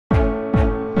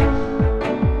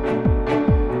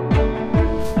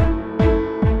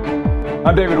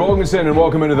I'm David Wilkinson, and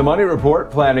welcome into the Money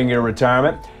Report, planning your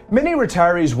retirement. Many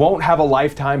retirees won't have a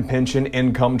lifetime pension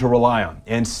income to rely on.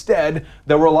 Instead,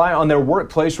 they'll rely on their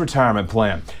workplace retirement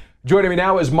plan. Joining me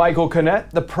now is Michael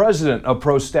Connett, the president of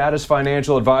ProStatus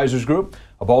Financial Advisors Group,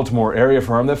 a Baltimore area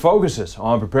firm that focuses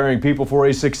on preparing people for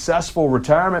a successful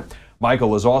retirement.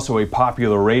 Michael is also a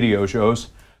popular radio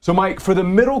host. So Mike, for the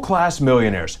middle-class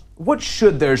millionaires, what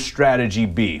should their strategy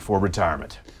be for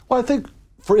retirement? Well, I think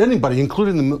for anybody,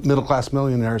 including the middle-class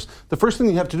millionaires, the first thing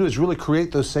you have to do is really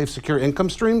create those safe, secure income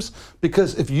streams,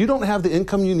 because if you don't have the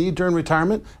income you need during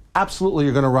retirement, absolutely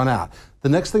you're going to run out. The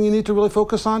next thing you need to really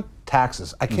focus on,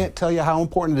 taxes. I can't tell you how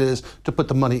important it is to put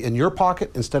the money in your pocket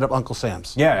instead of Uncle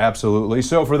Sam's. Yeah, absolutely.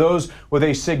 So for those with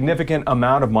a significant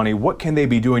amount of money, what can they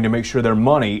be doing to make sure their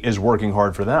money is working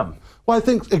hard for them? Well, I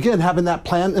think, again, having that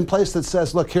plan in place that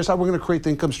says, look, here's how we're going to create the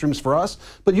income streams for us,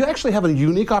 but you actually have a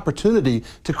unique opportunity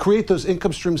to create those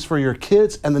income streams for your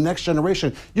kids and the next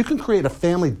generation. You can create a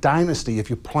family dynasty if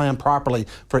you plan properly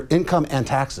for income and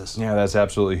taxes. Yeah, that's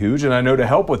absolutely huge. And I know to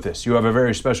help with this, you have a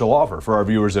very special offer for our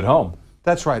viewers at home.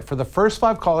 That's right. For the first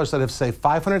 5 callers that have saved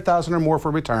 $500,000 or more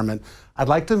for retirement, I'd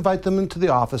like to invite them into the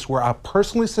office where I'll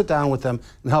personally sit down with them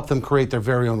and help them create their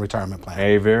very own retirement plan.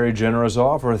 A very generous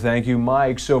offer. Thank you,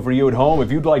 Mike. So for you at home,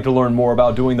 if you'd like to learn more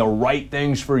about doing the right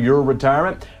things for your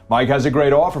retirement, Mike has a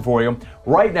great offer for you.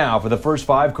 Right now, for the first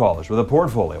 5 callers with a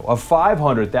portfolio of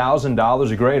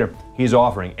 $500,000 or greater, he's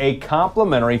offering a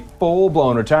complimentary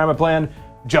full-blown retirement plan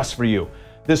just for you.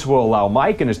 This will allow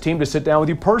Mike and his team to sit down with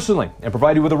you personally and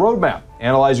provide you with a roadmap,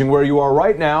 analyzing where you are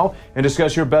right now and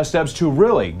discuss your best steps to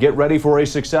really get ready for a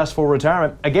successful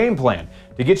retirement, a game plan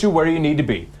to get you where you need to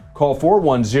be. Call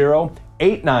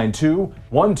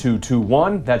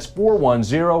 410-892-1221. That's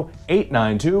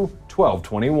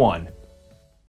 410-892-1221.